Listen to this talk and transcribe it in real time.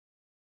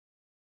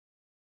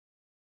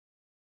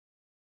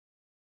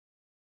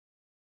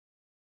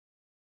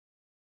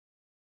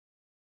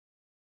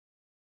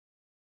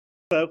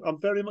So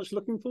I'm very much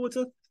looking forward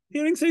to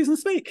hearing Susan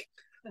speak.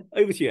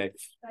 Over to you.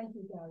 Thank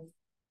you, guys.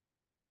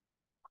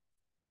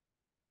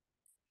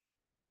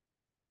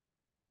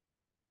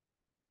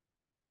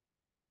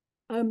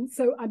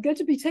 So I'm going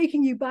to be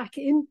taking you back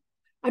in.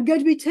 I'm going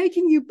to be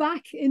taking you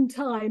back in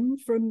time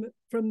from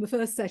the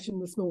first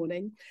session this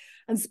morning.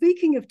 And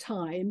speaking of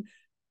time,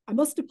 I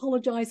must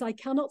apologise, I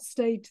cannot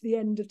stay to the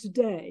end of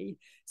today.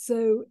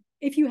 So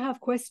if you have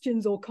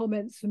questions or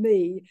comments for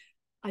me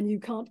and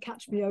you can't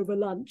catch me over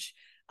lunch,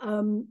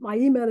 my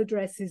email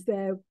address is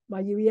there,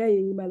 my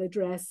UEA email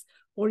address,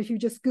 or if you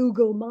just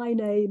Google my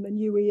name and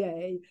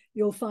UEA,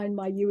 you'll find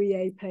my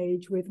UEA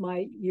page with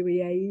my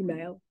UEA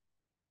email.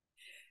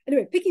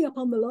 Anyway, picking up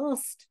on the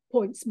last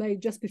points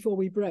made just before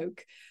we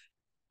broke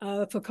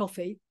for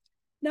coffee,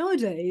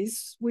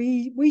 nowadays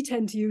we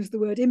tend to use the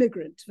word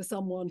immigrant for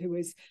someone who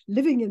is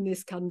living in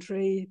this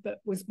country but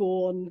was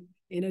born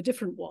in a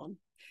different one.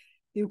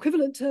 The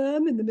equivalent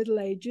term in the Middle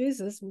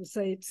Ages, as was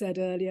said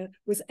earlier,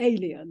 was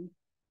alien.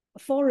 A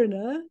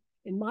foreigner,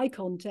 in my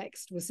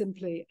context, was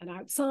simply an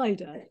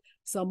outsider,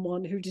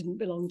 someone who didn't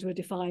belong to a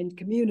defined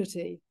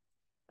community.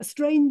 A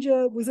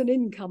stranger was an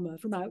incomer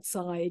from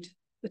outside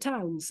the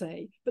town,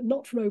 say, but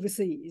not from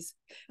overseas.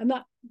 And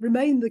that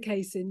remained the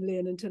case in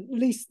Lynn until at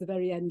least the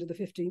very end of the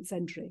 15th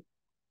century.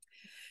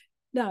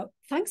 Now,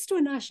 thanks to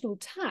a national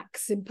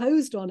tax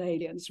imposed on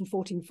aliens from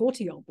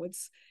 1440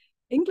 onwards,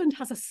 England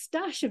has a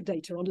stash of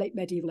data on late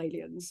medieval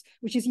aliens,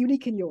 which is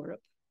unique in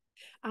Europe.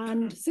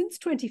 And since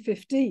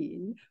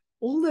 2015,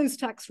 all those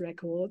tax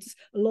records,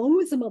 along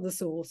with some other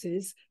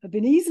sources, have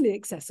been easily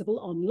accessible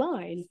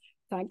online,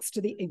 thanks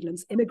to the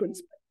England's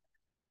Immigrants.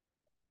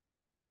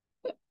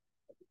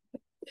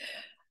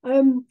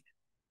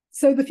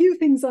 So the few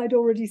things I'd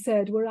already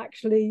said had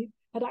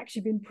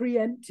actually been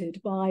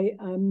preempted by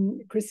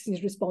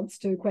Chris's response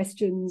to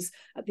questions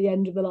at the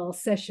end of the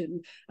last session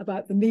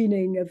about the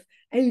meaning of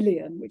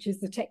alien, which is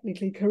the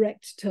technically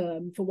correct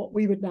term for what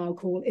we would now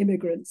call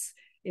immigrants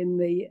in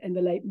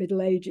the late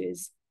Middle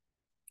Ages.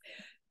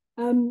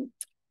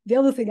 The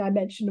other thing I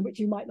mentioned, which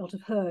you might not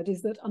have heard,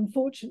 is that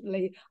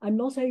unfortunately, I'm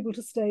not able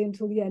to stay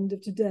until the end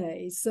of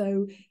today.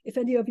 So if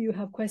any of you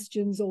have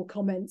questions or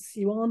comments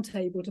you aren't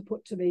able to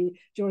put to me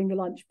during the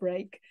lunch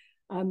break,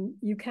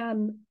 you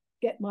can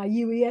get my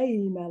UEA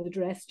email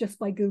address just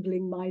by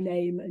Googling my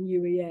name and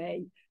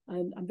UEA.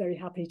 And I'm very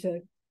happy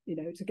to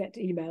get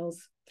emails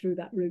through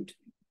that route.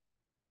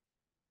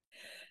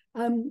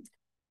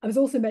 I was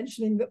also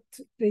mentioning that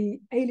the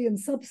alien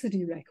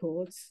subsidy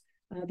records,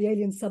 the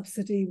alien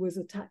subsidy was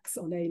a tax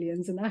on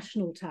aliens, a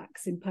national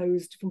tax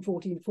imposed from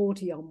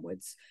 1440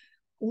 onwards.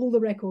 All the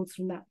records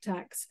from that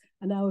tax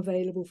are now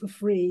available for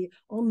free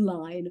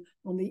online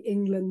on the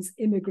England's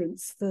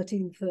Immigrants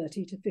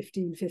 1330 to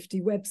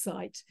 1550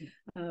 website,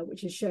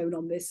 which is shown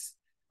on this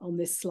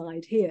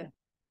slide here.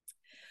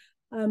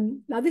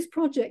 Now, this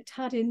project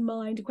had in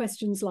mind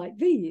questions like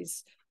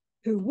these.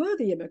 Who were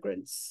the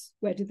immigrants?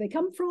 Where did they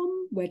come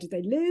from? Where did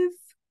they live?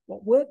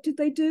 What work did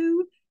they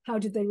do? How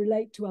did they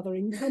relate to other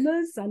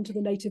incomers and to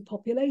the native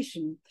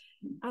population?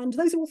 And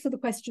those are also the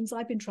questions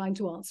I've been trying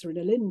to answer in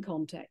a Lynn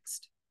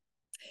context.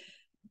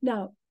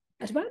 Now,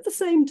 at about the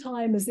same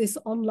time as this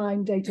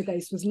online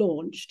database was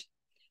launched,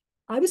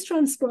 I was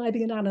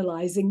transcribing and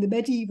analysing the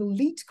medieval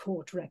Leet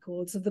Court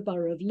records of the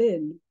borough of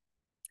Lynn.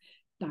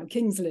 Now,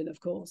 King's Lynn, of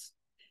course.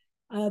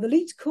 The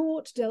Leet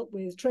Court dealt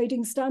with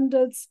trading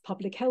standards,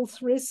 public health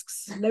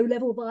risks,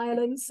 low-level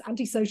violence,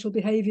 antisocial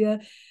behaviour.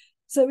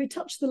 So it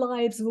touched the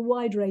lives of a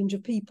wide range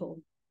of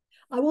people.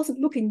 I wasn't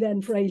looking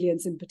then for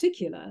aliens in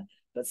particular,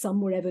 but some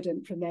were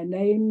evident from their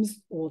names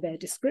or their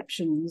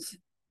descriptions.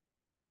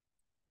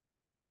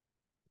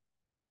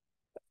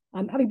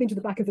 Having been to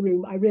the back of the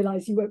room, I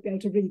realise you won't be able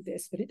to read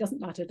this, but it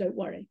doesn't matter, don't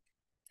worry.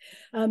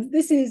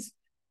 This is,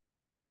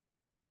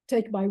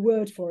 take my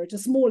word for it, a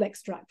small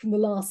extract from the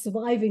last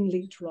surviving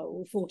Leet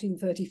roll,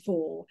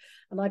 1434.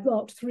 And I've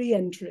marked 3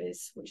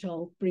 entries, which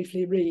I'll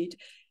briefly read.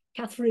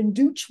 Catherine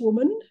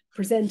Douchwoman,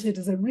 presented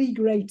as a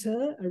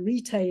regrater, a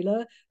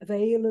retailer of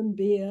ale and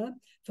beer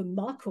for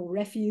muck or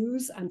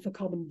refuse and for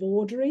common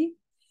bawdry.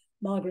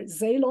 Margaret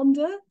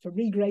Zeelander for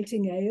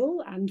regrating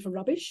ale and for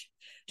rubbish.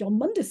 John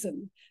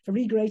Mundison for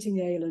regrating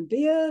ale and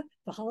beer,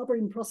 for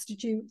harbouring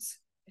prostitutes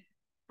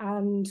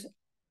and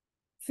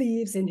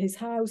thieves in his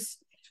house,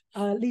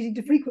 leading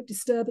to frequent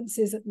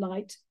disturbances at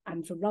night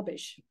and for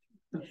rubbish.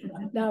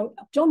 Now,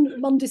 John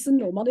Mundison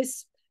or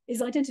Munnis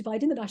is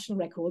identified in the national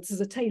records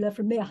as a tailor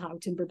from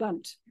Meerhout in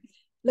Brabant.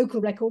 Local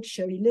records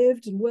show he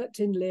lived and worked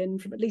in Lynn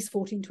from at least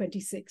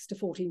 1426 to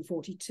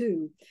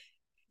 1442.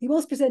 He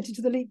was presented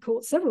to the Leet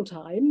Court several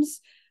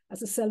times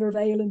as a seller of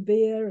ale and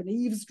beer, an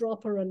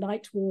eavesdropper, a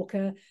night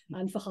walker,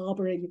 and for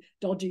harbouring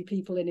dodgy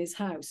people in his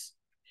house.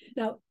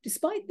 Now,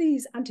 despite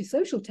these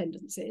antisocial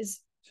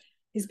tendencies,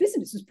 his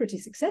business was pretty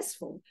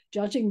successful,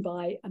 judging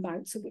by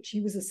amounts at which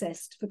he was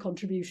assessed for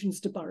contributions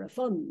to borough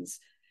funds,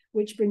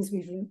 which brings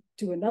me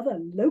to another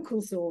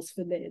local source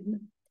for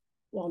Lynn,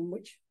 one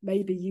which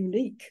may be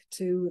unique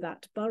to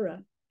that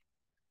borough.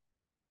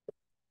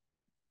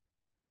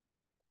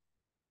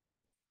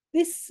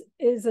 This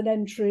is an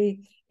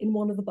entry in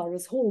one of the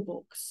borough's hall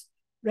books,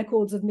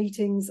 records of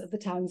meetings of the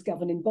town's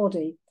governing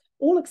body,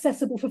 all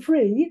accessible for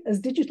free as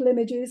digital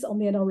images on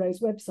the NRO's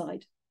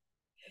website.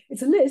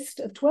 It's a list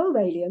of 12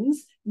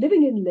 aliens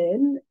living in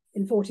Lynn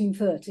in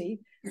 1430,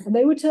 and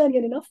they were turning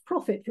in enough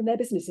profit from their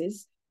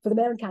businesses for the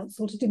mayor and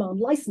council to demand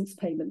licence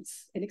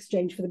payments in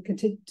exchange for them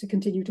to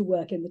continue to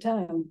work in the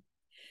town.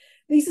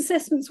 These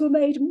assessments were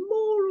made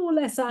more or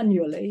less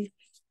annually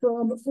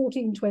from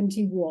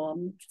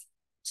 1421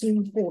 to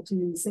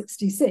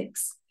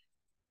 1466.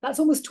 That's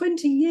almost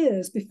 20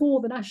 years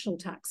before the national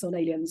tax on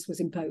aliens was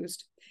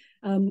imposed.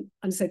 And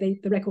so the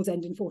records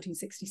end in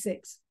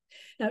 1466.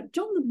 Now,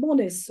 John the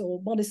Monnis,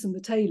 or Monison the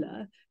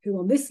Tailor, who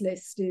on this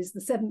list is the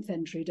 7th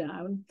entry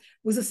down,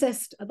 was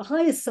assessed at the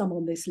highest sum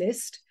on this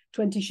list,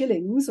 20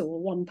 shillings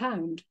or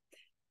 £1.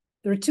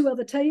 There are 2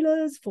 other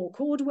tailors, 4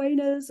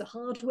 cordwainers, a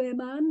hardware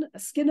man, a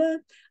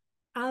skinner,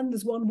 and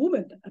there's 1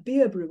 woman, a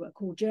beer brewer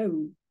called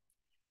Joan.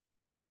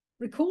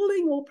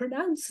 Recalling or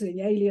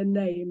pronouncing alien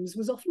names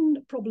was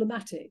often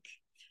problematic,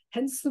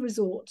 hence the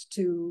resort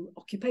to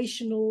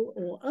occupational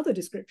or other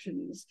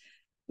descriptions.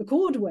 The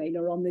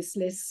cordwainer on this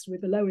list with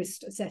the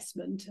lowest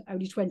assessment,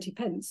 only 20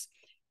 pence,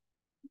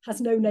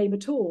 has no name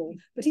at all,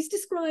 but he's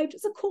described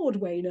as a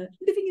cordwainer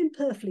living in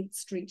Purfleet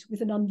Street with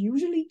an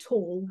unusually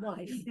tall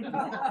wife.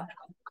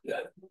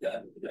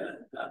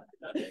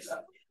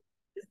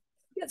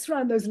 Gets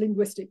around those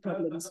linguistic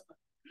problems.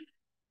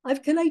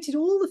 I've collated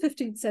all the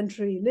 15th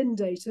century Lynn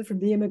data from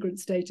the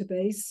immigrants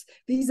database,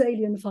 these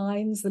alien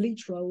finds, the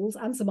leech rolls,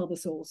 and some other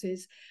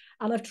sources,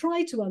 and I've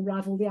tried to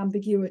unravel the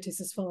ambiguities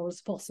as far as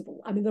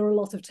possible. I mean, there are a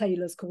lot of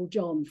tailors called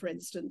John, for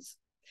instance.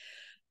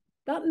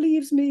 That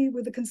leaves me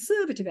with a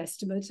conservative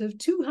estimate of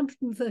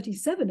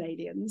 237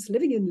 aliens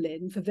living in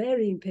Lynn for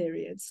varying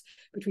periods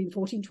between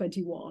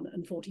 1421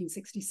 and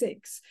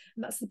 1466.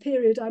 And that's the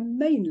period I'm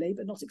mainly,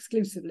 but not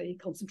exclusively,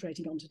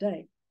 concentrating on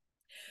today.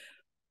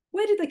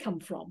 Where did they come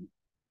from?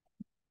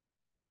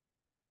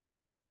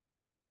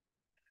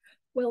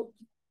 Well,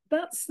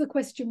 that's the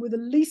question with the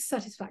least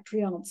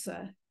satisfactory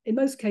answer. In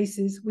most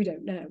cases, we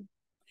don't know.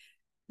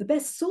 The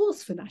best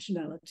source for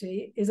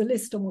nationality is a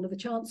list on one of the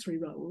chancery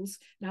rolls,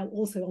 now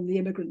also on the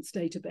immigrants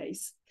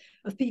database,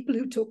 of people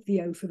who took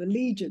the oath of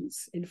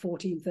allegiance in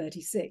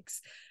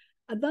 1436.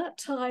 At that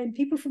time,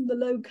 people from the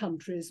Low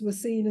Countries were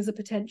seen as a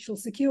potential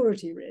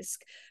security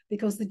risk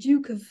because the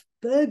Duke of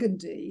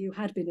Burgundy, who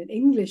had been an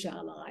English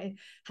ally,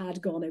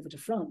 had gone over to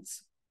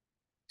France.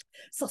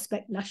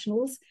 Suspect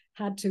nationals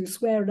had to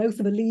swear an oath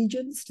of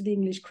allegiance to the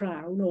English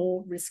crown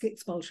or risk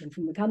expulsion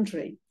from the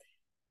country.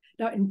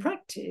 Now, in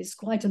practice,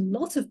 quite a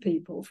lot of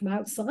people from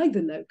outside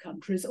the Low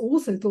Countries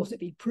also thought it'd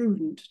be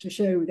prudent to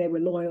show they were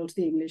loyal to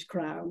the English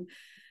crown.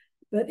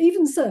 But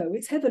even so,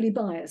 it's heavily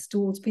biased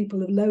towards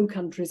people of Low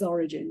Countries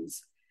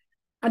origins.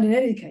 And in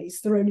any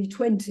case, there are only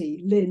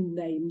 20 Lynn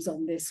names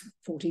on this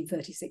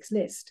 1436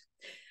 list.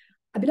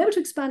 I've been able to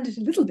expand it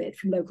a little bit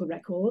from local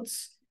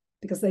records,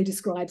 because they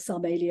describe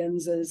some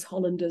aliens as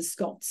Hollanders,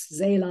 Scots,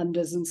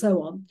 Zeelanders, and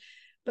so on.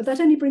 But that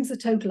only brings the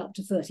total up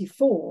to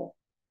 34.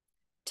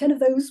 10 of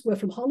those were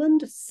from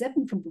Holland,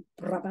 7 from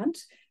Brabant,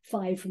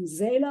 5 from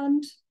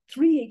Zeeland,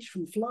 3 each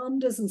from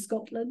Flanders and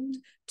Scotland,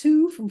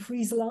 2 from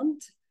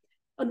Friesland,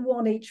 and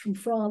 1 each from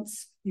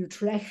France,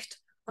 Utrecht,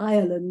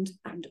 Ireland,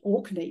 and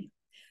Orkney.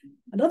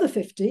 Another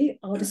 50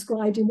 are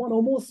described in one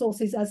or more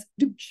sources as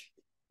Deutsch,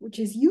 which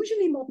is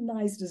usually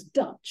modernized as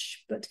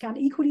Dutch, but can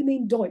equally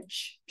mean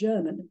Deutsch,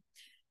 German.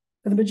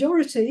 For the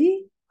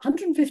majority,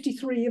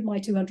 153 of my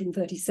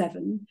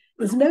 237,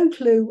 there's no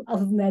clue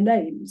other than their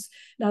names.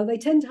 Now, they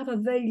tend to have a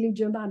vaguely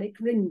Germanic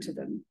ring to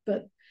them,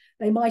 but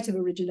they might have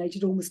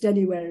originated almost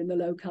anywhere in the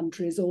Low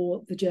Countries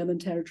or the German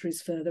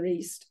territories further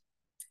east.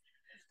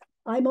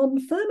 I'm on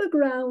firmer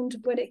ground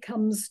when it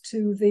comes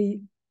to the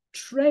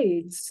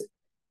trades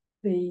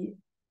the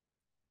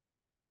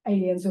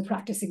aliens were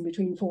practicing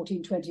between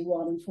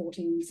 1421 and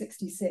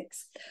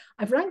 1466.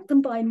 I've ranked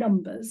them by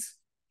numbers.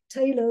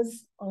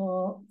 Tailors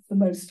are the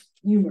most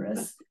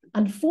numerous,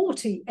 and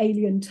 40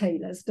 alien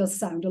tailors does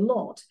sound a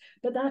lot,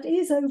 but that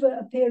is over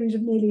a period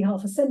of nearly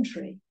half a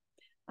century,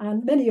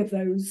 and many of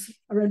those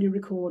are only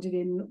recorded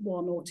in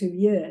 1 or 2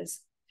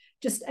 years.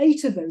 Just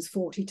 8 of those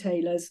 40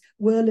 tailors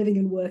were living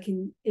and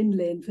working in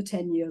Lynn for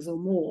 10 years or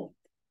more.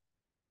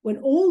 When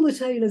all the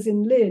tailors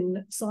in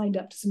Lynn signed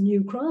up to some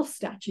new craft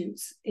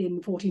statutes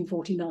in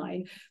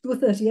 1449, there were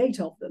 38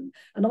 of them,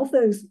 and of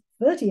those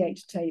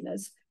 38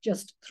 tailors,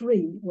 just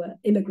 3 were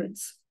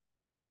immigrants.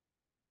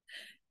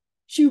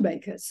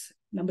 Shoemakers,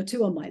 number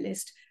 2 on my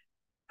list.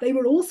 They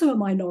were also a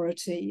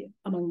minority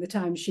among the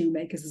town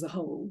shoemakers as a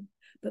whole,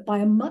 but by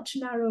a much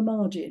narrower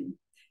margin.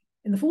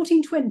 In the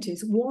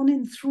 1420s, 1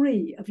 in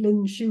 3 of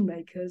Lynn's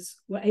shoemakers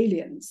were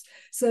aliens,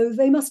 so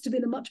they must have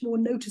been a much more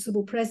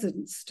noticeable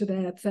presence to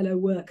their fellow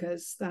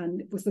workers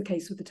than was the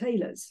case with the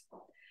tailors.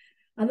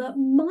 And that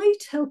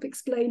might help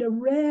explain a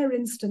rare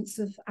instance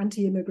of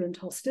anti-immigrant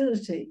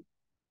hostility.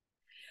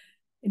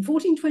 In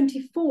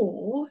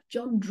 1424,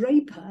 John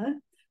Draper,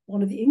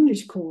 one of the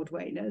English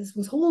cordwainers,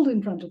 was hauled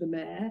in front of the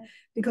mayor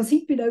because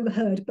he'd been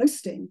overheard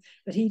boasting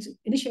that he'd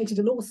initiated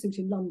a lawsuit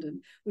in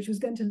London, which was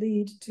going to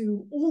lead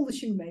to all the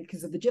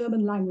shoemakers of the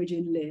German language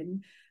in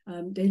Lynn,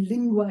 de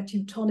lingua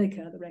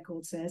teutonica, the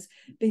record says,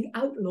 being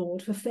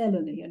outlawed for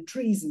felony and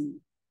treason.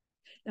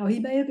 Now, he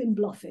may have been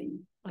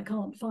bluffing. I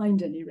can't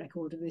find any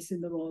record of this in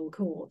the royal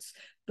courts,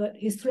 but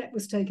his threat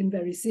was taken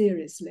very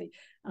seriously.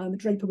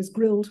 Draper was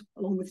grilled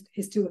along with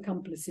his two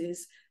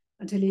accomplices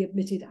until he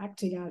admitted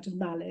acting out of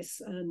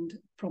malice and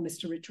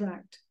promised to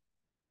retract.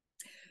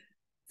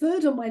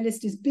 Third on my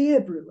list is beer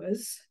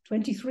brewers,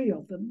 23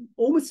 of them,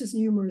 almost as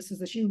numerous as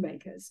the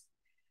shoemakers.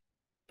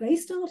 They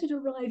started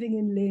arriving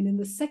in Lynn in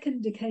the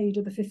second decade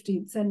of the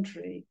 15th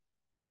century.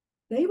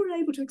 They were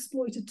able to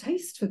exploit a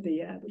taste for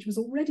beer, which was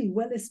already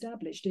well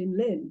established in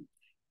Lynn.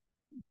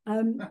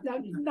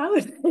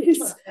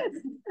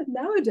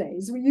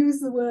 Nowadays, we use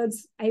the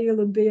words ale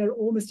and beer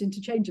almost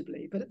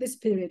interchangeably, but at this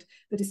period,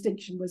 the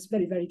distinction was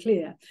very, very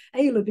clear.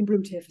 Ale had been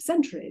brewed here for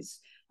centuries.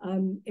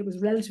 It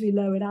was relatively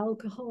low in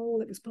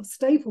alcohol. It was a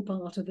staple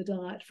part of the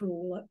diet for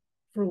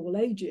all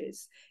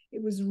ages.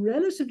 It was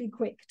relatively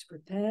quick to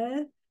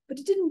prepare, but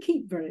it didn't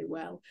keep very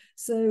well.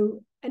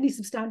 So any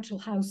substantial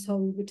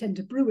household would tend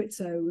to brew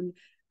its own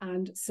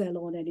and sell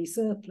on any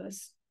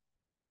surplus.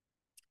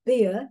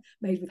 Beer,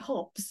 made with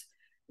hops,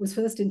 was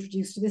first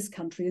introduced to this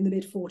country in the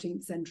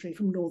mid-14th century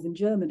from northern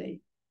Germany.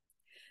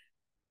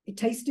 It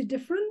tasted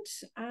different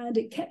and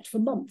it kept for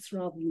months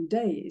rather than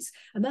days.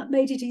 And that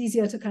made it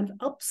easier to kind of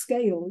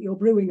upscale your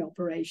brewing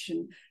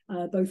operation,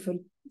 both for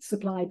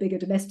supply bigger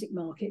domestic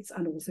markets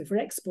and also for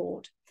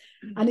export.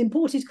 And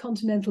imported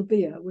continental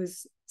beer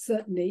was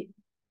certainly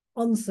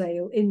on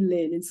sale in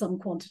Lynn in some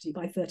quantity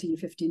by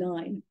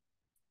 1359.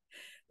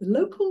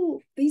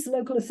 These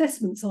local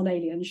assessments on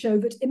aliens show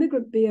that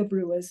immigrant beer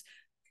brewers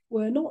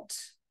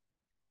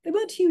there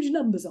weren't huge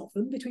numbers of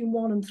them, between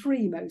 1 and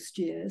 3 most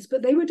years,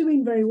 but they were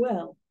doing very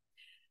well.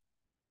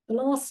 The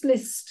last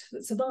list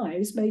that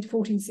survives, made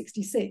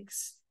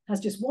 1466, has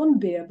just 1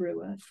 beer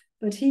brewer,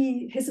 but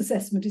his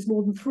assessment is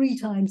more than 3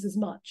 times as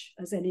much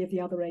as any of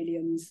the other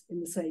aliens in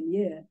the same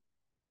year.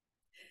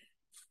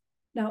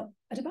 Now,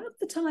 at about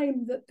the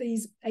time that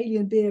these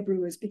alien beer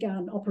brewers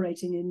began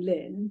operating in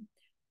Lynn,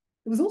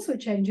 there was also a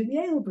change in the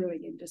ale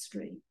brewing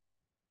industry.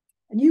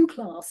 A new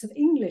class of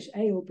English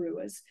ale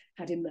brewers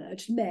had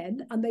emerged,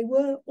 men, and they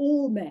were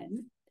all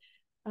men,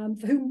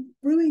 for whom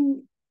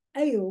brewing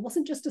ale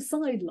wasn't just a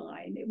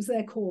sideline, it was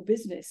their core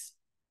business.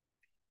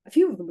 A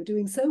few of them were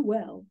doing so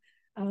well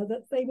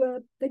that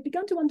they'd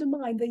begun to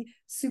undermine the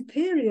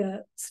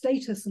superior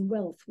status and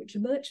wealth which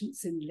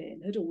merchants in Lynn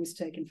had always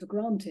taken for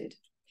granted.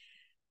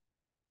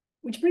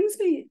 Which brings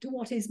me to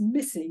what is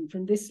missing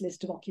from this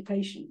list of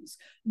occupations.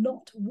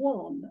 Not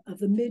one of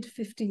the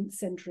mid-15th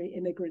century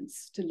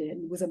immigrants to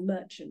Lynn was a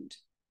merchant.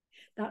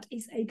 That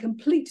is a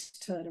complete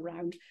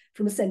turnaround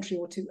from a century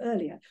or two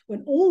earlier,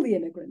 when all the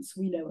immigrants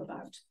we know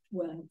about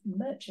were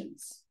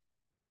merchants.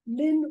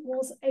 Lynn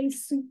was a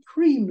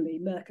supremely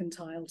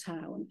mercantile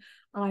town.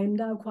 I'm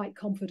now quite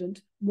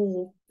confident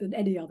more than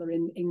any other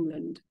in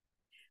England.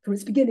 From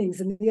its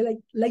beginnings in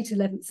the late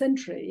 11th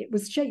century, it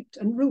was shaped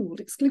and ruled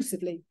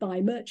exclusively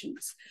by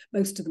merchants.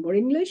 Most of them were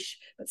English,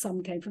 but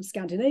some came from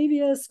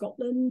Scandinavia,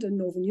 Scotland, and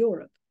Northern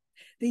Europe.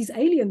 These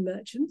alien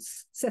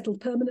merchants settled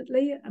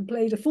permanently and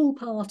played a full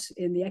part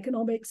in the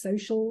economic,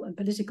 social, and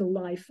political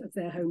life of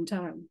their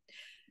hometown.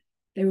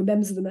 They were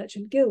members of the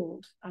Merchant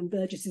Guild and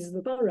burgesses of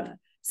the borough.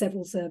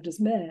 Several served as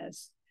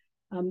mayors.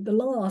 The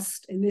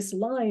last in this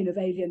line of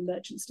alien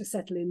merchants to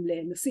settle in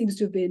Lynn seems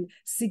to have been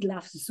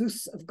Siglaf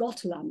Zus of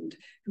Gotland,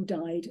 who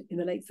died in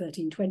the late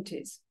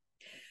 1320s.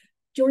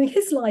 During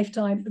his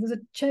lifetime, there was a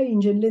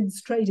change in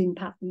Lynn's trading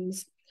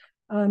patterns.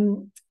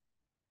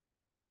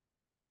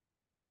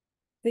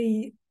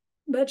 The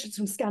merchants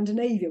from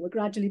Scandinavia were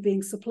gradually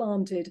being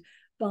supplanted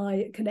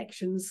by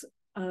connections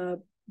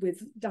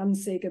with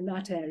Danzig and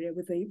that area,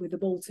 with the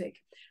Baltic,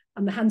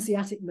 and the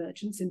Hanseatic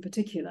merchants in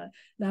particular.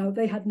 Now,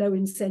 they had no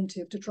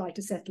incentive to try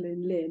to settle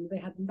in Lynn. They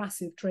had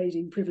massive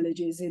trading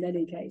privileges in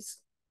any case.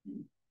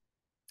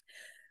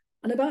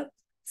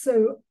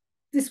 So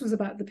this was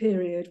about the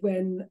period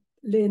when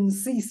Lynn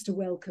ceased to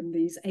welcome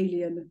these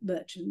alien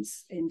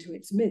merchants into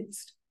its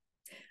midst.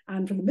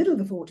 And from the middle of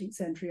the 14th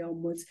century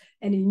onwards,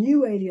 any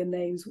new alien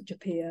names which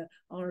appear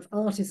are of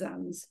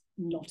artisans,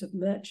 not of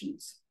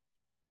merchants.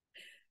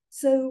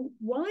 So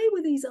why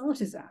were these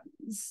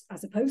artisans,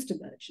 as opposed to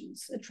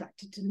merchants,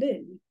 attracted to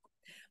Lynn?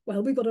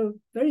 Well, we've got a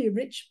very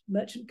rich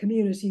merchant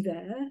community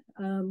there,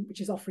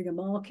 which is offering a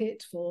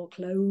market for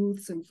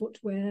clothes and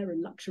footwear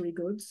and luxury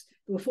goods.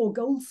 There were 4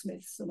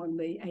 goldsmiths among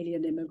the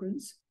alien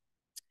immigrants.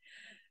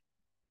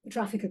 The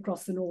traffic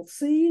across the North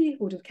Sea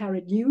would have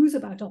carried news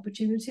about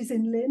opportunities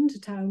in Lynn to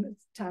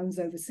towns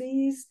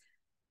overseas.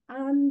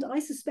 And I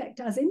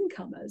suspect as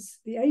incomers,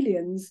 the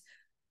aliens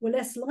were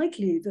less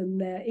likely than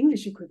their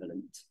English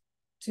equivalent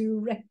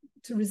to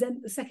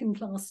resent the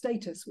second-class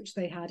status which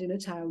they had in a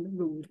town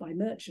ruled by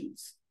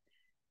merchants.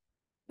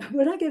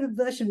 When I gave a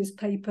version of this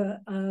paper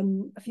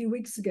a few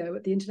weeks ago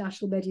at the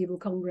International Medieval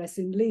Congress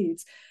in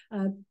Leeds,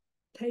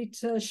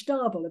 Peter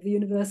Stabel of the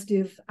University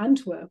of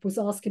Antwerp was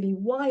asking me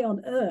why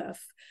on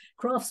earth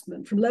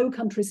craftsmen from Low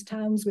Countries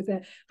towns with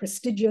their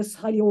prestigious,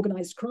 highly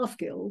organised craft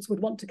guilds would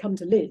want to come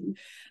to Lynn,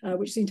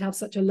 which seemed to have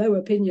such a low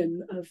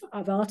opinion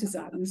of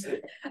artisans.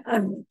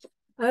 I'm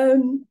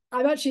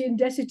actually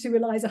indebted to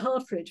Eliza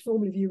Hartridge,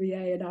 formerly of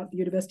UEA and now at the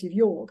University of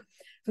York,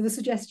 for the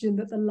suggestion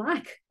that the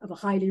lack of a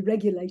highly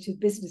regulated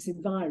business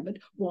environment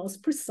was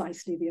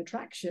precisely the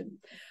attraction.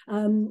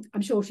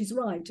 I'm sure she's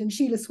right. And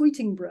Sheila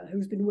Sweetingborough,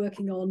 who's been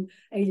working on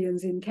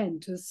aliens in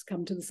Kent, has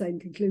come to the same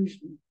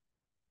conclusion.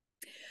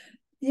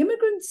 The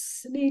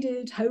immigrants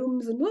needed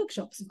homes and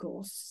workshops, of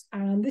course,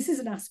 and this is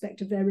an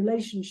aspect of their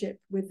relationship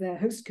with their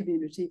host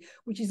community,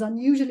 which is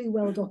unusually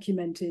well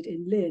documented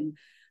in Lynn.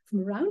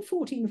 From around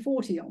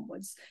 1440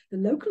 onwards, the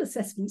local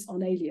assessments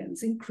on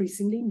aliens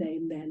increasingly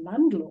name their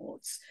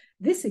landlords.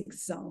 This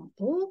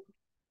example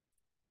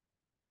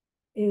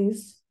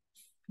is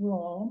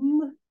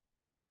from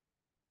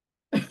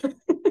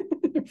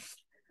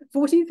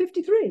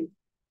 1453.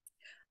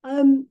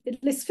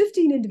 It lists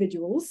 15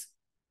 individuals,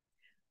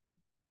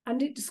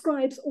 and it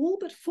describes all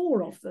but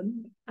 4 of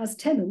them as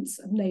tenants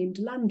of named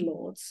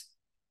landlords.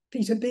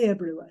 Peter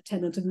Beerbrewer,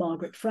 tenant of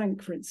Margaret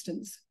Frank, for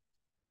instance.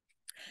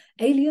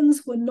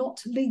 Aliens were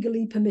not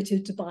legally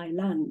permitted to buy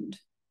land.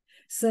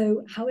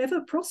 So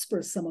however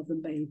prosperous some of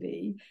them may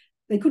be,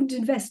 they couldn't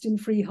invest in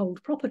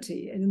freehold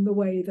property in the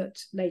way that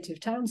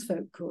native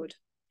townsfolk could.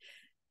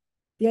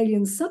 The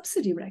alien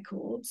subsidy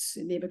records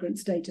in the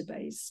immigrants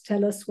database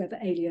tell us whether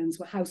aliens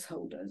were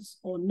householders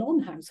or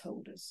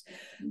non-householders,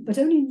 but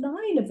only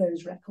 9 of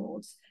those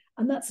records,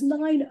 and that's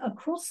 9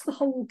 across the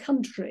whole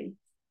country,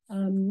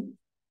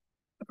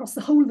 across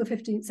the whole of the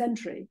 15th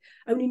century,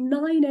 only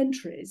 9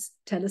 entries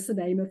tell us the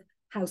name of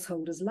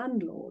householders'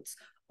 landlords.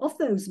 Of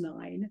those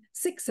 9,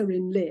 6 are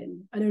in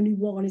Lynn and only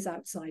 1 is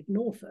outside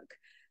Norfolk.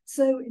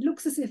 So it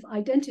looks as if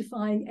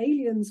identifying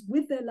aliens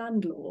with their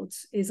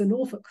landlords is a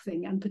Norfolk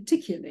thing, and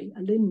particularly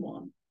a Lynn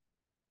one.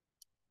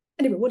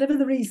 Anyway, whatever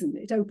the reason,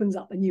 it opens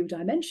up a new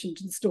dimension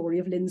to the story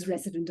of Lynn's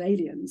resident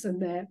aliens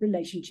and their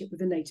relationship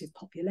with the native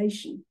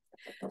population.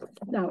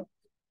 Now,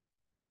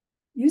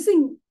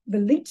 using the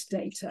LEAT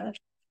data,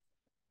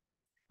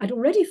 I'd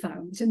already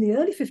found that in the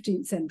early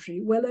 15th century,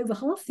 well over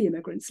half the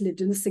immigrants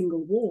lived in a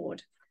single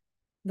ward.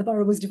 The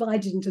borough was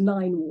divided into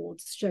 9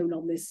 wards, shown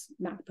on this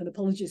map, and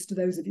apologies to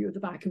those of you at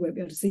the back who won't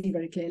be able to see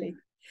very clearly.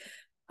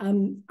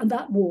 And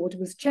that ward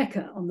was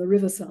Chequer on the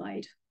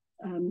riverside,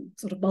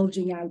 sort of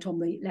bulging out on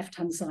the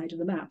left-hand side of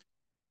the map.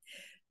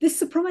 This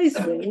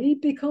surprised me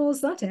because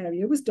that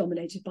area was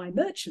dominated by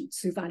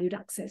merchants who valued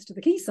access to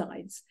the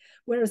quaysides,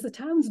 whereas the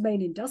town's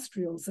main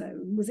industrial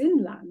zone was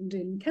inland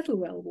in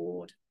Kettlewell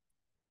ward.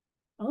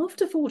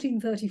 After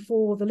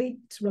 1434, the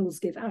LEAT rolls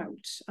give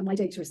out, and my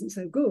data isn't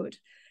so good.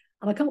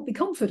 And I can't be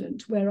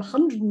confident where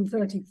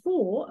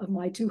 134 of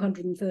my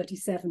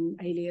 237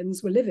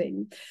 aliens were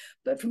living.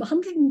 But from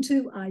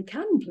 102 I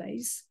can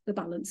place, the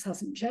balance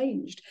hasn't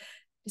changed.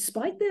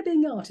 Despite there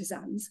being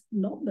artisans,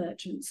 not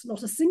merchants,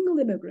 not a single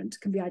immigrant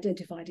can be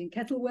identified in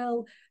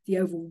Kettlewell. The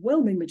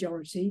overwhelming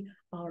majority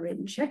are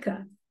in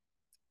Chequer.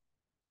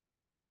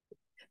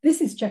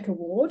 This is Chequer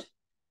Ward,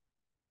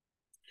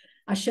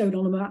 as shown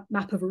on a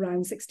map of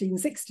around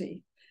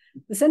 1660.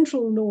 The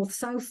central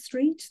north-south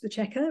street, the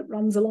Chequer,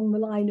 runs along the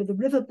line of the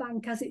river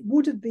bank as it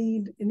would have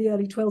been in the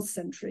early 12th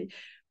century,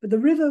 but the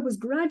river was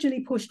gradually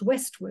pushed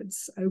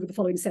westwards over the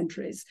following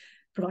centuries,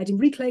 providing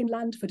reclaimed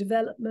land for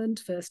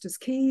development, first as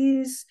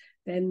quays,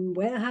 then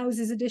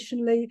warehouses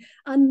additionally,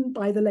 and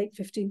by the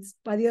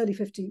early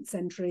 15th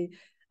century,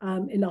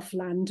 enough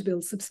land to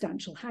build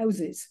substantial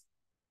houses.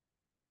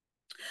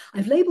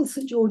 I've labelled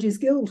St George's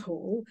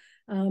Guildhall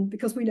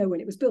because we know when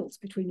it was built,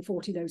 between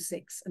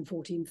 1406 and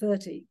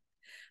 1430.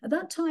 At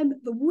that time,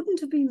 there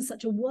wouldn't have been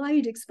such a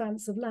wide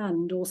expanse of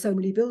land or so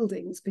many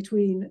buildings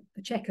between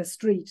the Chequer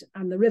Street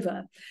and the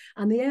river,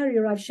 and the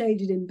area I've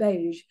shaded in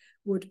beige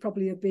would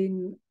probably have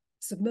been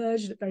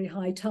submerged at very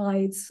high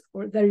tides,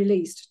 or at very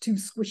least too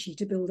squishy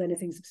to build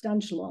anything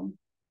substantial on.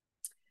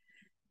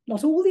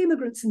 Not all the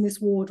immigrants in this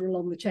ward were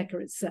along the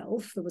Chequer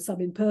itself. There were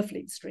some in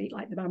Purfleet Street,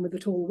 like the man with the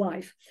tall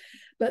wife.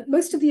 But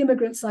most of the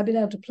immigrants I've been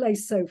able to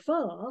place so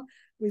far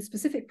with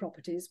specific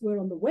properties were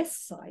on the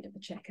west side of the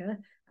Chequer,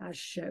 as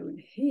shown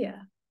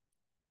here.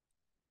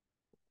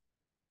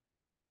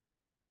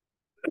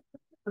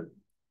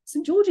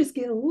 St George's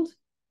Guild.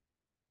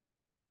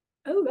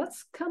 Oh,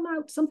 that's come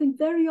out. Something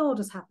very odd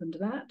has happened to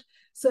that.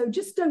 So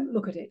just don't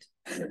look at it.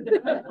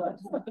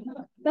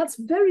 That's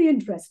very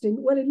interesting.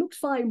 Well, it looked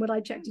fine when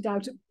I checked it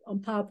out on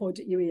PowerPoint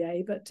at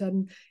UEA, but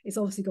it's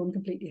obviously gone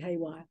completely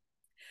haywire.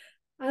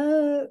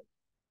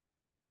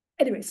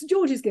 Anyway, St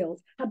George's Guild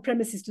had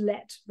premises to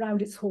let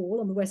round its hall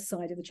on the west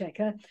side of the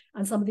Chequer,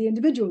 and some of the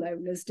individual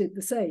owners did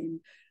the same.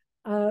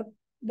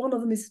 One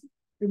of them is,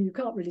 whom you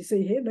can't really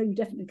see here, no, you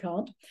definitely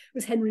can't,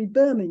 was Henry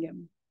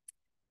Birmingham.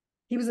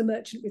 He was a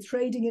merchant with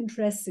trading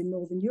interests in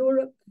Northern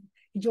Europe.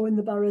 He joined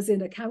the borough's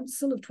Inner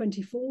Council of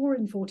 24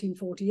 in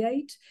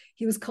 1448.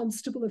 He was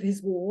constable of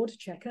his ward,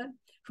 Chequer,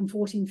 from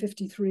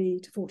 1453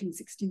 to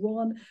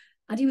 1461,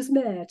 And he was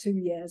mayor 2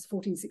 years,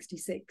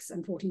 1466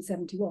 and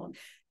 1471.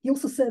 He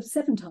also served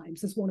 7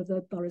 times as one of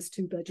the borough's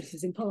 2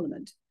 burgesses in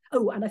Parliament.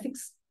 Oh, and I think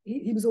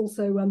he was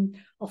also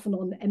often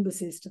on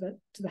embassies to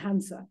the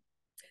Hansa.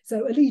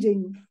 So a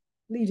leading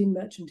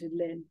merchant in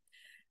Lynn.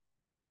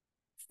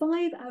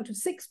 5 out of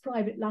 6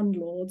 private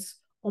landlords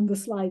on the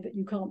slide that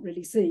you can't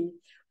really see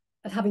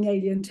at having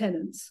alien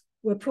tenants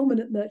were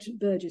prominent merchant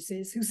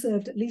burgesses who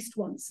served at least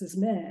once as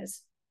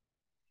mayors.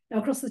 Now,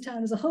 across the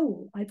town as a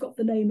whole, I've got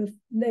the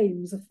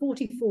names of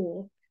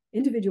 44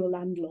 individual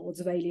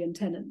landlords of alien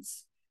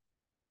tenants.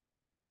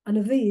 And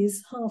of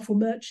these, half were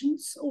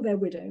merchants or their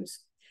widows.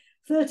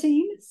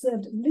 13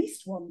 served at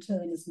least 1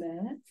 term as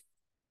mayor.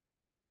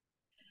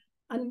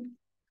 And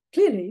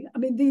clearly, I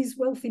mean, these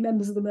wealthy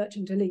members of the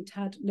merchant elite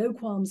had no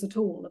qualms at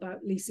all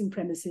about leasing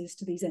premises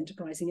to these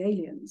enterprising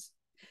aliens.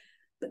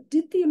 But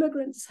did the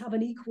immigrants have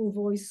an equal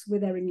voice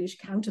with their English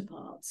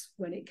counterparts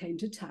when it came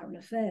to town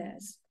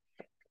affairs?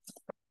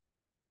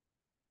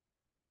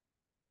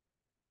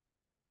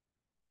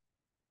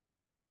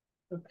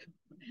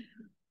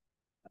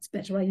 That's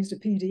better. I used a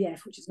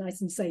PDF, which is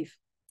nice and safe.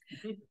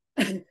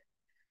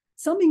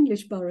 Some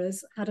English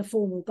boroughs had a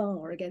formal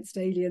bar against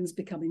aliens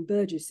becoming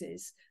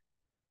burgesses.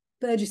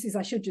 Burgesses,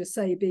 I should just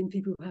say, being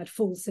people who had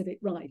full civic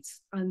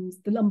rights, and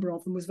the number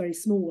of them was very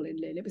small in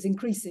Lynn. It was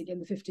increasing in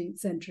the 15th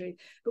century,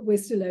 but we're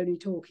still only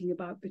talking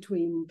about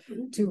between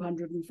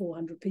 200 and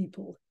 400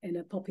 people in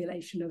a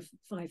population of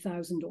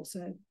 5,000 or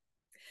so.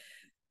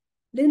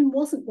 Lynn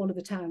wasn't one of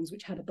the towns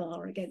which had a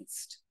bar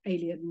against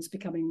aliens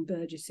becoming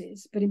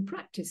burgesses, but in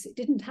practice it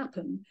didn't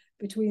happen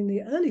between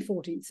the early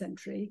 14th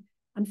century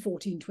and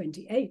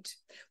 1428,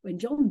 when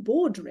John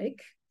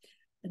Borderic,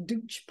 a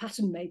Dutch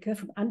pattern maker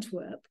from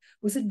Antwerp,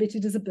 was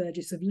admitted as a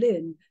burgess of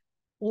Lynn,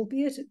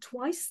 albeit at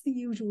twice the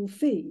usual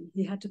fee.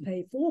 He had to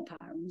pay £4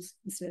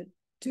 instead of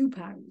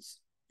 £2.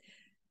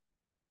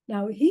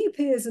 Now, he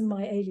appears in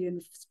my alien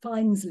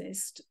fines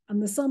list,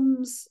 and the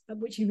sums at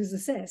which he was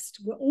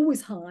assessed were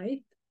always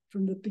high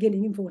from the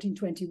beginning in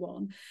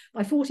 1421.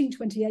 By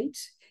 1428,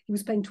 he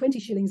was paying 20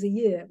 shillings a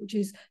year, which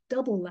is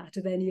double that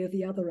of any of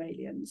the other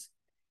aliens.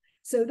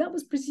 So that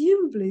was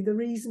presumably the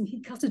reason he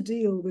cut a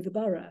deal with the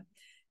borough.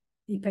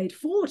 He paid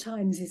 4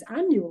 times his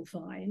annual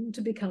fine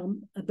to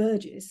become a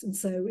burgess and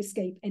so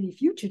escape any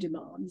future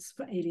demands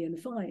for alien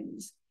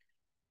fines.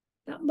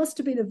 That must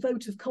have been a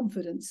vote of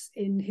confidence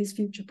in his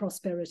future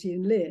prosperity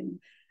in Lynn,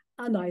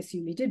 and I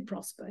assume he did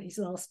prosper. He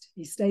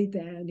stayed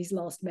there, and he's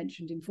last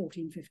mentioned in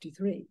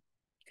 1453.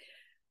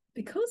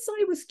 Because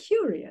I was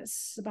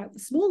curious about the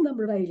small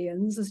number of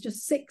aliens, there's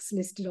just 6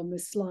 listed on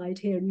this slide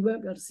here, and you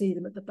won't be able to see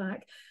them at the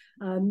back.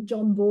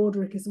 John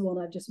Borderic is the one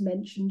I've just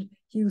mentioned,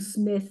 Hugh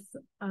Smith,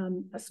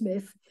 in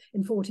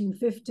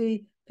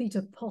 1450,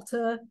 Peter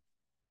Potter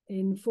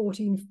in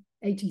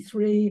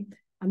 1483,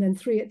 and then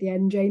 3 at the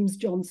end, James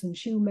Johnson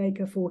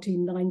Shoemaker,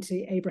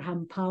 1490,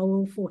 Abraham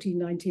Powell,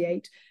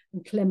 1498,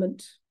 and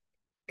Clement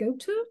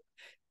Goter,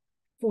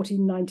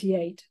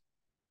 1498.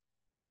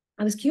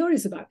 I was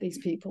curious about these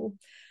people.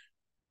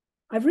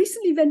 I've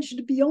recently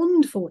ventured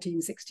beyond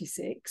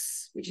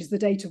 1466, which is the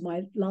date of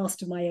my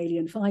last of my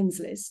alien fines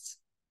lists,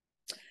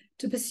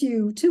 to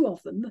pursue 2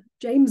 of them,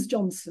 James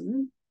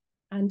Johnson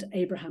and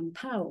Abraham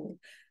Powell.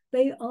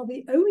 They are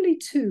the only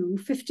 2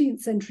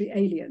 15th century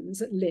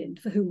aliens at Lynn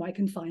for whom I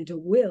can find a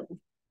will.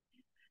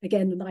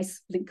 Again, a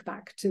nice link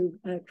back to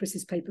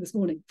Chris's paper this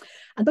morning.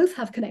 And both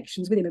have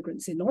connections with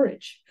immigrants in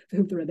Norwich, for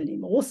whom there are many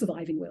more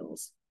surviving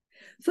wills.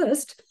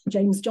 First,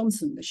 James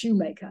Johnson, the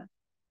shoemaker.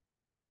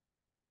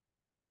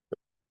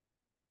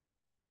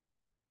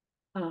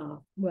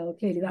 Well,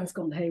 clearly that's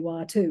gone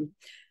haywire too.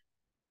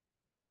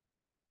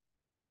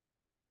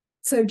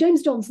 So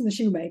James Johnson, the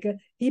shoemaker,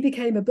 he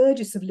became a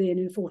burgess of Lynn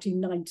in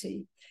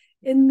 1490.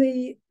 In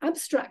the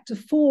abstract of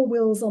 4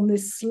 wills on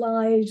this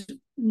slide,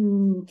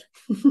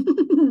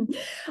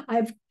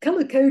 I've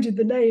colour-coded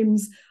the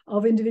names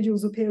of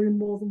individuals who appear in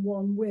more than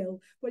 1 will.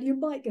 Well, you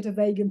might get a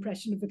vague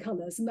impression of the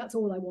colours, and that's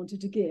all I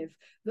wanted to give,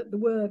 that there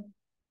were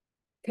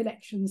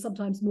connections,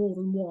 sometimes more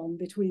than 1,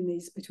 between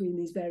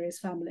these various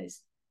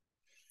families.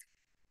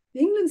 The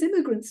England's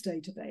Immigrants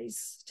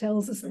Database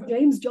tells us that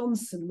James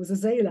Johnson was a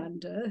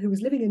Zealander who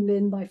was living in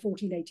Lynn by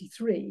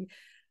 1483.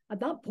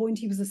 At that point,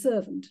 he was a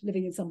servant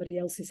living in somebody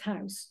else's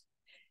house.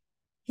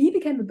 He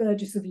became a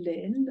burgess of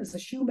Lynn as a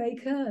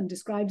shoemaker and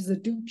described as a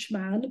Dutch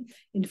man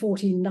in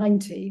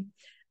 1490.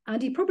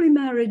 And he probably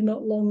married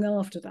not long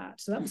after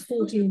that. So that was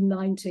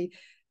 1490.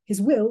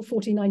 His will,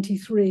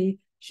 1493,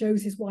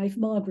 shows his wife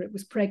Margaret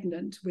was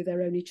pregnant with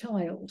their only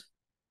child.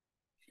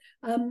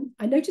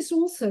 I noticed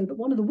also that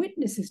one of the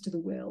witnesses to the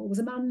will was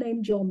a man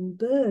named John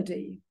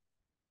Birdie,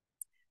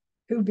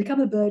 who had become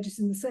a burgess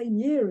in the same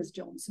year as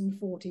Johnson,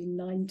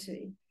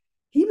 1490.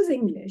 He was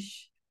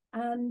English,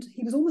 and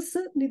he was almost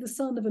certainly the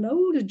son of an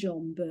older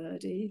John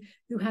Birdie,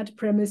 who had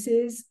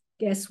premises,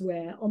 guess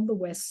where, on the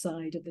west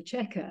side of the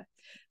Chequer.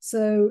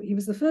 So he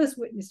was the first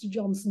witness to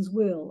Johnson's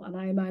will, and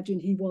I imagine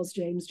he was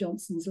James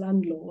Johnson's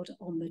landlord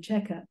on the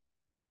Chequer.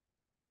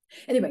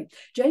 Anyway,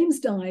 James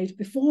died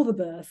before the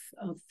birth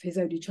of his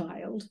only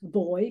child, a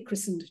boy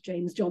christened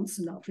James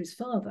Johnson after his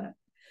father.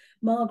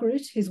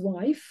 Margaret, his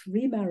wife,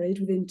 remarried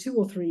within 2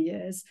 or 3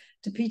 years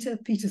to Peter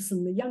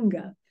Peterson the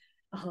Younger,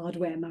 a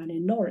hardware man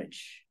in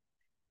Norwich.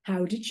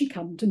 How did she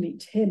come to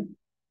meet him?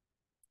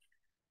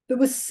 There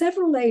were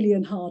several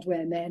alien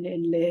hardware men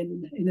in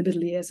Lynn in the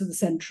middle years of the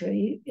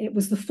century. It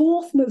was the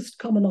 4th most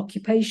common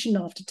occupation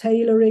after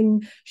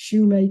tailoring,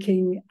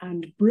 shoemaking,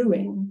 and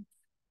brewing.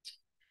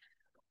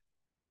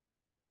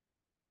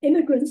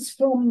 Immigrants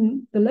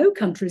from the Low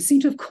Countries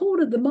seem to have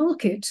cornered the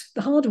market,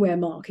 the hardware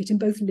market, in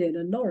both Lynn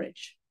and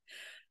Norwich.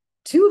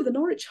 2 of the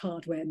Norwich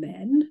hardware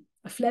men,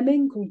 a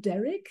Fleming called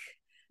Derrick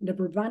and a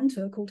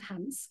Brabanter called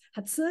Hans,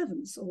 had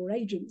servants or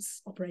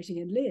agents operating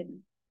in Lynn.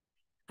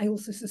 I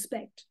also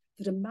suspect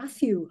that a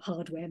Matthew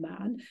hardware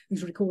man,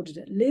 who's recorded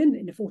at Lynn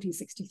in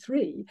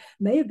 1463,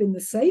 may have been the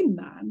same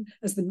man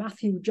as the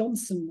Matthew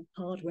Johnson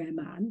hardware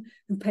man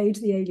who paid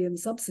the alien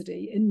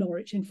subsidy in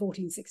Norwich in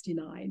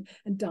 1469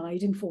 and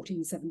died in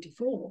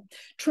 1474.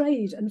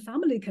 Trade and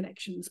family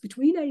connections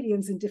between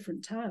aliens in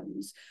different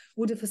towns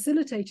would have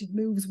facilitated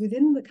moves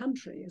within the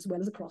country as well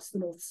as across the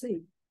North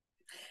Sea.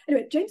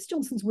 Anyway, James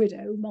Johnson's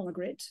widow,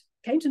 Margaret,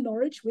 came to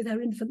Norwich with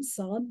her infant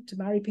son to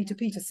marry Peter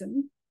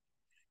Peterson.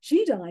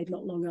 She died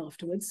not long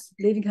afterwards,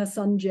 leaving her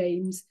son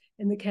James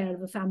in the care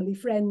of a family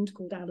friend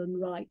called Alan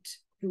Wright,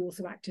 who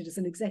also acted as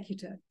an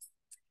executor.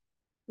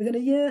 Within a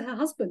year, her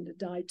husband had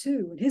died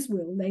too, and his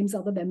will names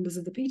other members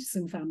of the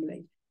Peterson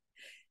family.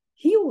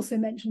 He also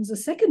mentions a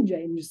second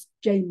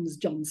James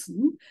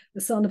Johnson,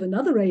 the son of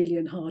another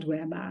alien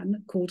hardware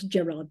man called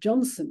Gerard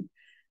Johnson.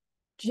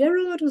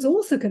 Gerard was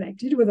also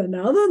connected with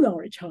another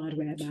Norwich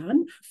hardware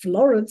man,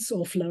 Florence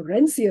or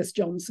Florentius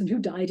Johnson, who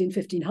died in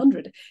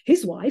 1500.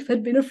 His wife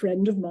had been a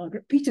friend of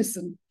Margaret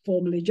Peterson,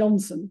 formerly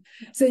Johnson.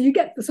 So you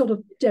get the sort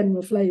of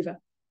general flavour.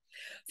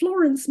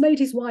 Florence made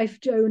his wife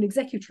Joan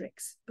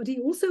executrix, but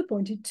he also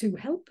appointed 2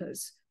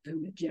 helpers, of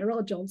whom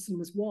Gerard Johnson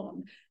was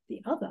one.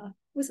 The other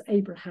was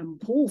Abraham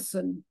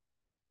Paulson.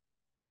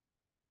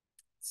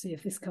 Let's see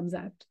if this comes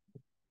out.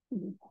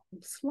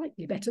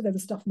 Slightly better than the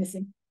stuff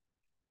missing.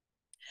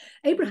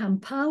 Abraham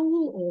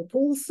Powell or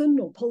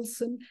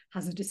Paulson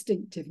has a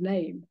distinctive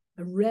name,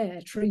 a rare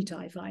treat,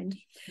 I find,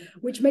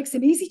 which makes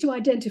him easy to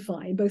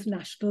identify in both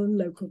national and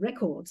local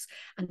records.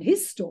 And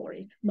his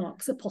story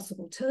marks a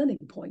possible turning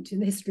point in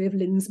the history of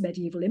Lynn's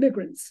medieval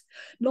immigrants.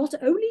 Not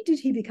only did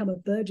he become a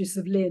burgess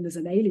of Lynn as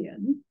an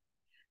alien,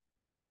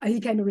 he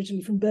came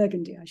originally from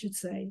Burgundy, I should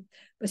say,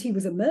 but he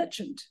was a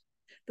merchant,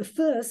 the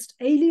first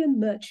alien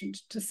merchant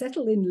to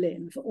settle in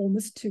Lynn for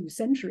almost 2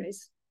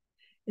 centuries.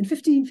 In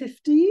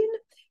 1515,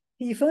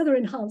 he further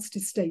enhanced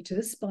his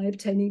status by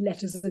obtaining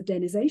letters of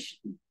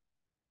denization.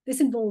 This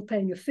involved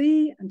paying a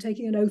fee and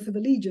taking an oath of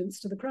allegiance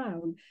to the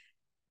crown.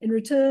 In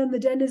return, the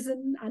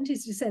denizen and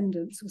his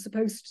descendants were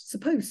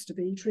supposed to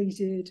be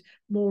treated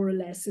more or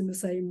less in the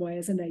same way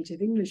as a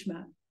native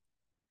Englishman.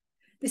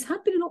 This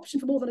had been an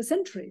option for more than a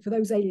century for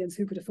those aliens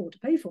who could afford to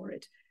pay for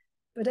it.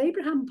 But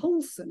Abraham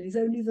Paulson is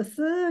only the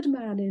 3rd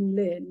man in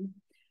Lynn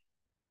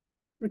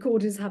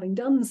recorded as having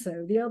done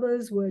so. The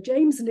others were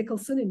James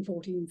Nicholson in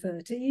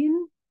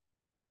 1413.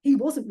 He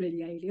wasn't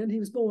really alien, he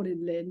was born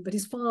in Lynn, but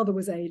his father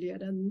was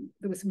alien and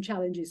there were some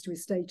challenges to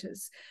his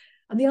status.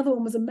 And the other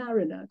one was a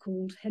mariner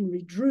called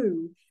Henry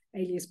Drew,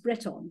 alias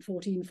Breton,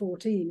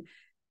 1414.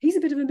 He's a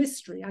bit of a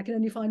mystery. I can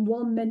only find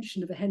one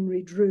mention of a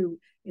Henry Drew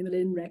in the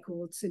Lynn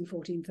records in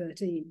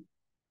 1413.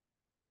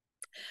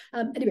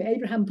 Anyway,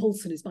 Abraham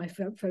Paulson is my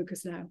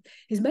focus now.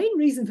 His main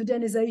reason for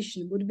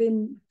denization would have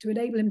been to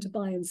enable him to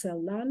buy and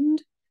sell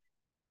land.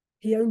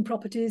 He owned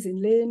properties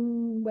in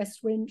Lynn,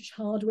 Westwinch,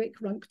 Hardwick,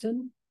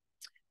 Runkton,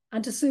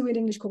 and to sue in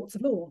English courts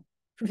of law.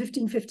 From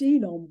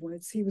 1515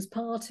 onwards, he was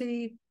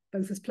party,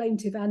 both as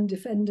plaintiff and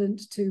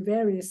defendant, to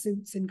various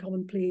suits in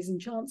common pleas and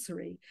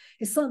chancery.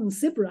 His son,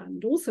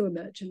 Sibrand, also a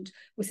merchant,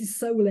 was his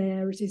sole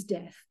heir at his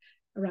death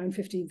around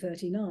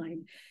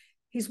 1539.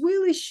 His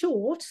will is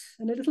short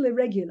and a little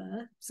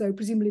irregular, so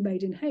presumably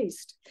made in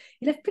haste.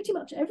 He left pretty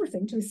much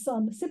everything to his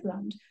son,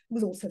 Sibrand, who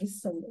was also his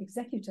sole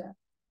executor.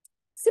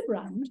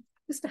 Sibrand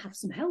was to have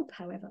some help,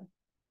 however.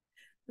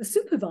 The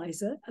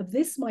supervisor of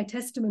this my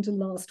testament and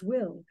last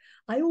will,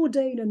 I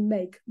ordain and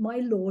make my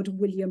Lord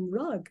William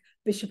Rugg,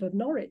 Bishop of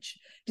Norwich,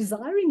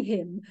 desiring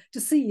him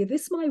to see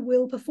this my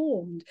will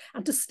performed,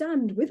 and to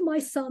stand with my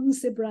son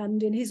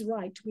Sibrand in his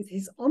right with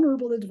his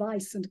honourable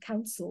advice and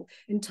counsel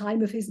in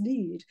time of his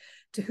need,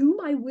 to whom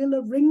I will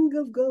a ring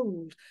of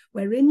gold,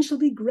 wherein shall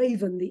be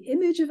graven the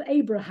image of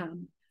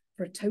Abraham,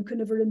 for a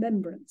token of a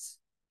remembrance.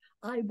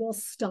 I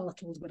was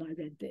startled when I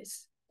read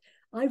this.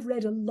 I've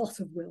read a lot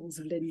of wills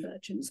of Lynn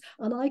merchants,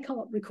 and I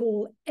can't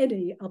recall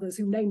any others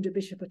who named a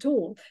bishop at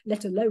all,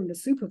 let alone a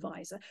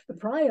supervisor. The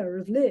prior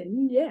of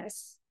Lynn,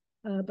 yes,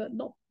 but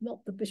not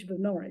the Bishop of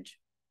Norwich.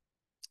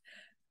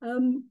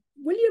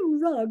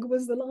 William Rugg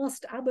was the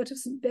last abbot of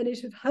St.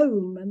 Bennet of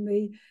Home, and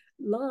the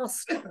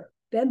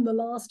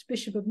last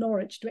Bishop of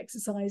Norwich to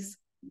exercise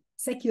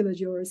secular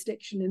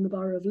jurisdiction in the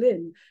borough of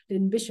Lynn,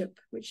 Lynn Bishop,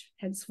 which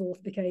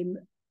henceforth became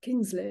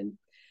King's Lynn.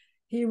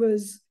 He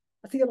was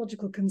a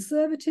theological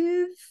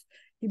conservative.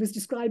 He was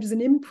described as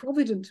an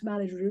improvident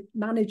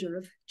manager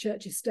of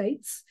church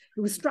estates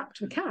who was strapped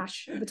for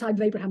cash at the time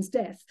of Abraham's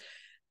death.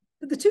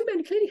 But the two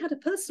men clearly had a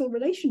personal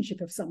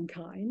relationship of some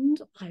kind.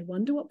 I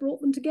wonder what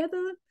brought them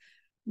together.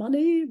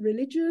 Money,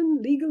 religion,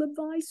 legal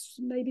advice,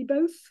 maybe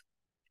both.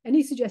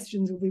 Any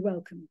suggestions will be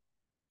welcome.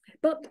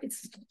 But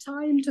it's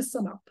time to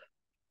sum up.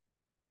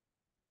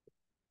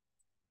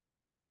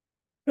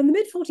 From the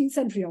mid-14th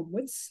century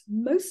onwards,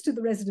 most of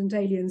the resident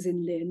aliens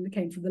in Lynn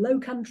came from the Low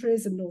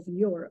Countries and Northern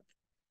Europe.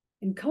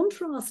 In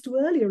contrast to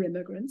earlier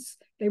immigrants,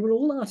 they were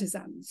all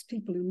artisans,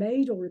 people who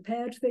made or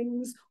repaired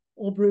things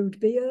or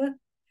brewed beer.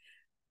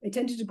 They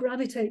tended to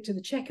gravitate to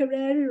the Chequer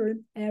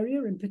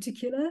area in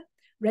particular,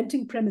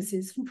 renting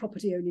premises from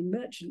property-owning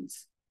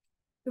merchants.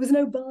 There was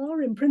no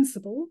bar in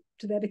principle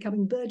to their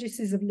becoming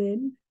burgesses of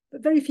Lynn,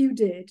 but very few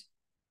did.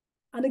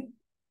 And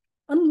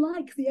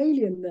unlike the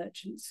alien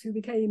merchants who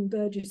became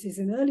burgesses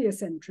in earlier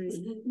centuries,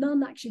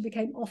 none actually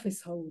became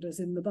office holders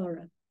in the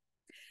borough.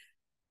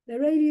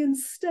 Their alien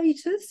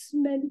status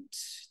meant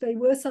they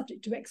were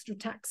subject to extra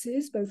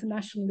taxes, both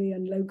nationally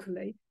and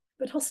locally,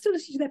 but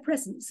hostility to their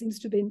presence seems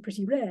to have been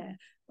pretty rare,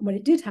 and when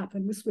it did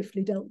happen, was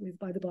swiftly dealt with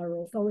by the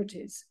borough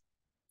authorities.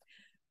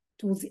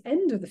 Towards the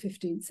end of the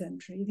 15th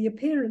century, the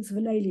appearance of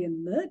an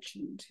alien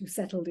merchant who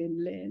settled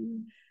in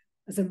Lynn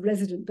as a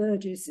resident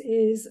burgess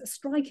is a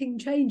striking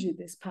change in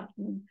this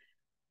pattern,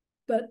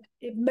 but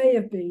it may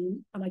have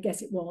been, and I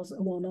guess it was,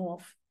 a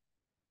one-off.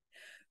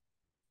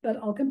 But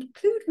I'll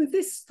conclude with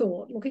this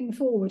thought, looking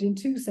forward in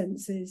two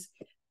senses.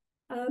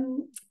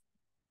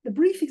 The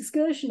brief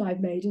excursion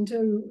I've made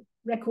into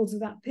records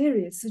of that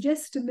period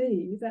suggests to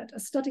me that a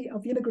study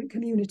of the immigrant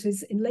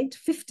communities in late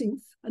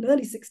 15th and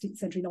early 16th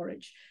century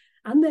Norwich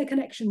and their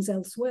connections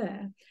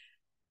elsewhere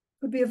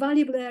would be a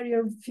valuable area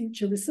of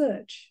future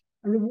research,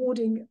 a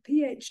rewarding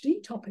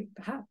PhD topic,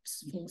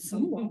 perhaps, for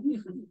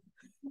someone.